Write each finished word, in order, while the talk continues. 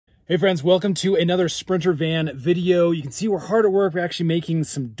Hey friends, welcome to another Sprinter van video. You can see we're hard at work. We're actually making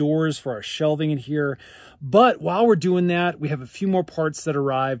some doors for our shelving in here. But while we're doing that, we have a few more parts that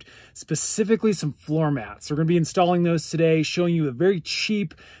arrived, specifically some floor mats. So we're gonna be installing those today, showing you a very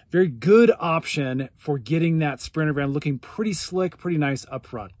cheap, very good option for getting that Sprinter van looking pretty slick, pretty nice up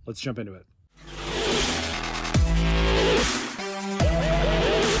front. Let's jump into it.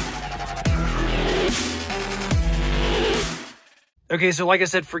 Okay, so like I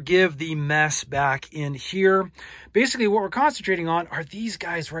said, forgive the mess back in here. Basically, what we're concentrating on are these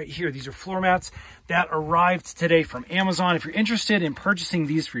guys right here. These are floor mats that arrived today from Amazon. If you're interested in purchasing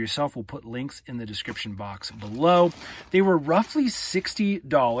these for yourself, we'll put links in the description box below. They were roughly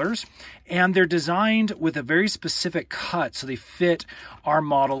 $60, and they're designed with a very specific cut, so they fit our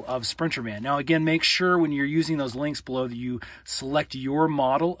model of Sprinter van. Now, again, make sure when you're using those links below that you select your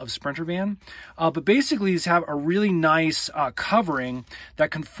model of Sprinter van. But basically, these have a really nice covering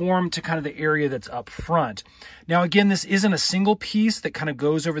that conform to kind of the area that's up front. Now, again, this isn't a single piece that kind of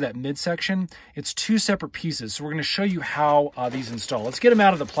goes over that midsection. It's two separate pieces. So we're going to show you how these install. Let's get them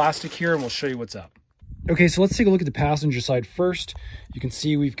out of the plastic here and we'll show you what's up. Okay, so let's take a look at the passenger side first. You can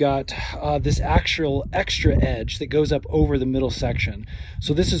see we've got this actual extra edge that goes up over the middle section.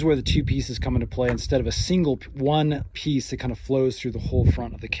 So this is where the two pieces come into play instead of a single one piece that kind of flows through the whole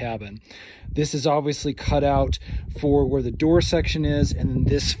front of the cabin. This is obviously cut out for where the door section is, and then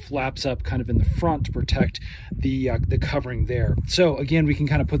this flaps up kind of in the front to protect the covering there. So again, we can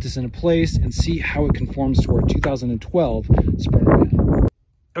kind of put this into place and see how it conforms to our 2012 Sprinter van.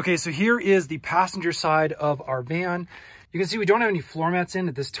 Okay, so here is the passenger side of our van. You can see we don't have any floor mats in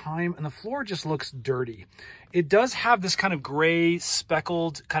at this time, and the floor just looks dirty. It does have this kind of gray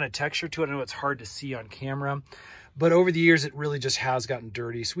speckled kind of texture to it. I know it's hard to see on camera, but over the years, it really just has gotten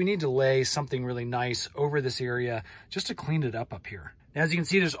dirty. So we need to lay something really nice over this area just to clean it up here. Now, as you can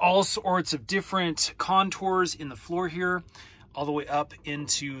see, there's all sorts of different contours in the floor here, all the way up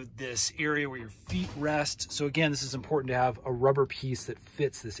into this area where your feet rest. So again, this is important to have a rubber piece that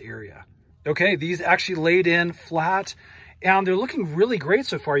fits this area. Okay, these actually laid in flat and they're looking really great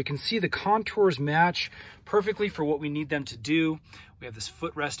so far. You can see the contours match perfectly for what we need them to do. We have this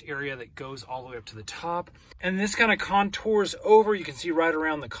footrest area that goes all the way up to the top. And this kind of contours over, you can see right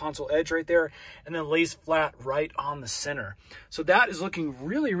around the console edge right there, and then lays flat right on the center. So that is looking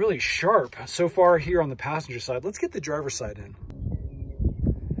really, really sharp so far here on the passenger side. Let's get the driver's side in.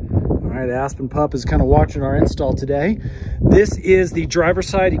 All right, Aspen Pup is kind of watching our install today. This is the driver's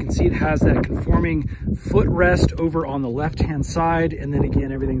side. You can see it has that conforming footrest over on the left-hand side. And then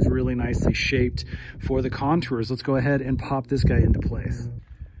again, everything's really nicely shaped for the contours. Let's go ahead and pop this guy into place.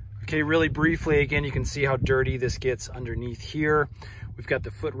 Okay, really briefly, again, you can see how dirty this gets underneath here. We've got the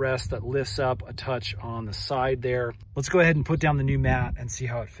footrest that lifts up a touch on the side there. Let's go ahead and put down the new mat and see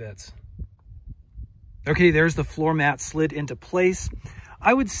how it fits. Okay, there's the floor mat slid into place.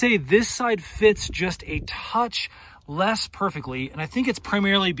 I would say this side fits just a touch less perfectly, and I think it's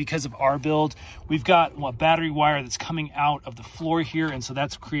primarily because of our build. We've got a battery wire that's coming out of the floor here, and so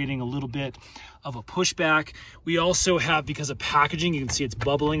that's creating a little bit of a pushback. We also have, because of packaging, you can see it's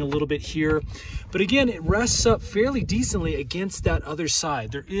bubbling a little bit here, but again, it rests up fairly decently against that other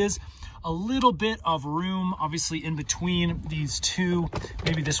side. There is a little bit of room, obviously, in between these two.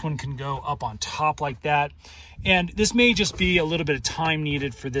 Maybe this one can go up on top like that. And this may just be a little bit of time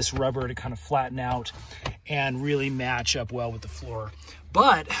needed for this rubber to kind of flatten out and really match up well with the floor.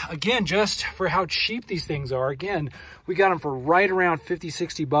 But again, just for how cheap these things are, again, we got them for right around 50,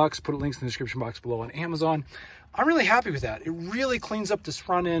 60 bucks. Put links in the description box below on Amazon. I'm really happy with that. It really cleans up this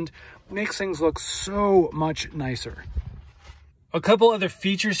front end, makes things look so much nicer. A couple other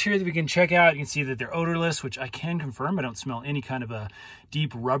features here that we can check out. You can see that they're odorless, which I can confirm. I don't smell any kind of a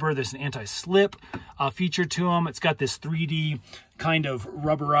deep rubber. There's an anti-slip feature to them. It's got this 3D kind of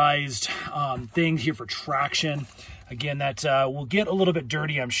rubberized thing here for traction. Again, that will get a little bit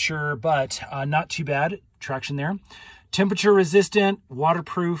dirty, I'm sure, but not too bad. Traction there. Temperature resistant,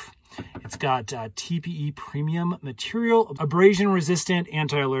 waterproof. It's got TPE premium material, abrasion resistant,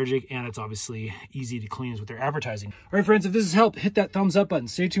 anti-allergic, and it's obviously easy to clean is what they're advertising. All right, friends, if this has helped, hit that thumbs up button.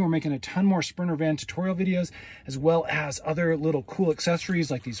 Stay tuned. We're making a ton more Sprinter van tutorial videos, as well as other little cool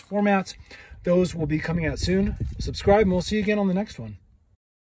accessories like these floor mats. Those will be coming out soon. Subscribe, and we'll see you again on the next one.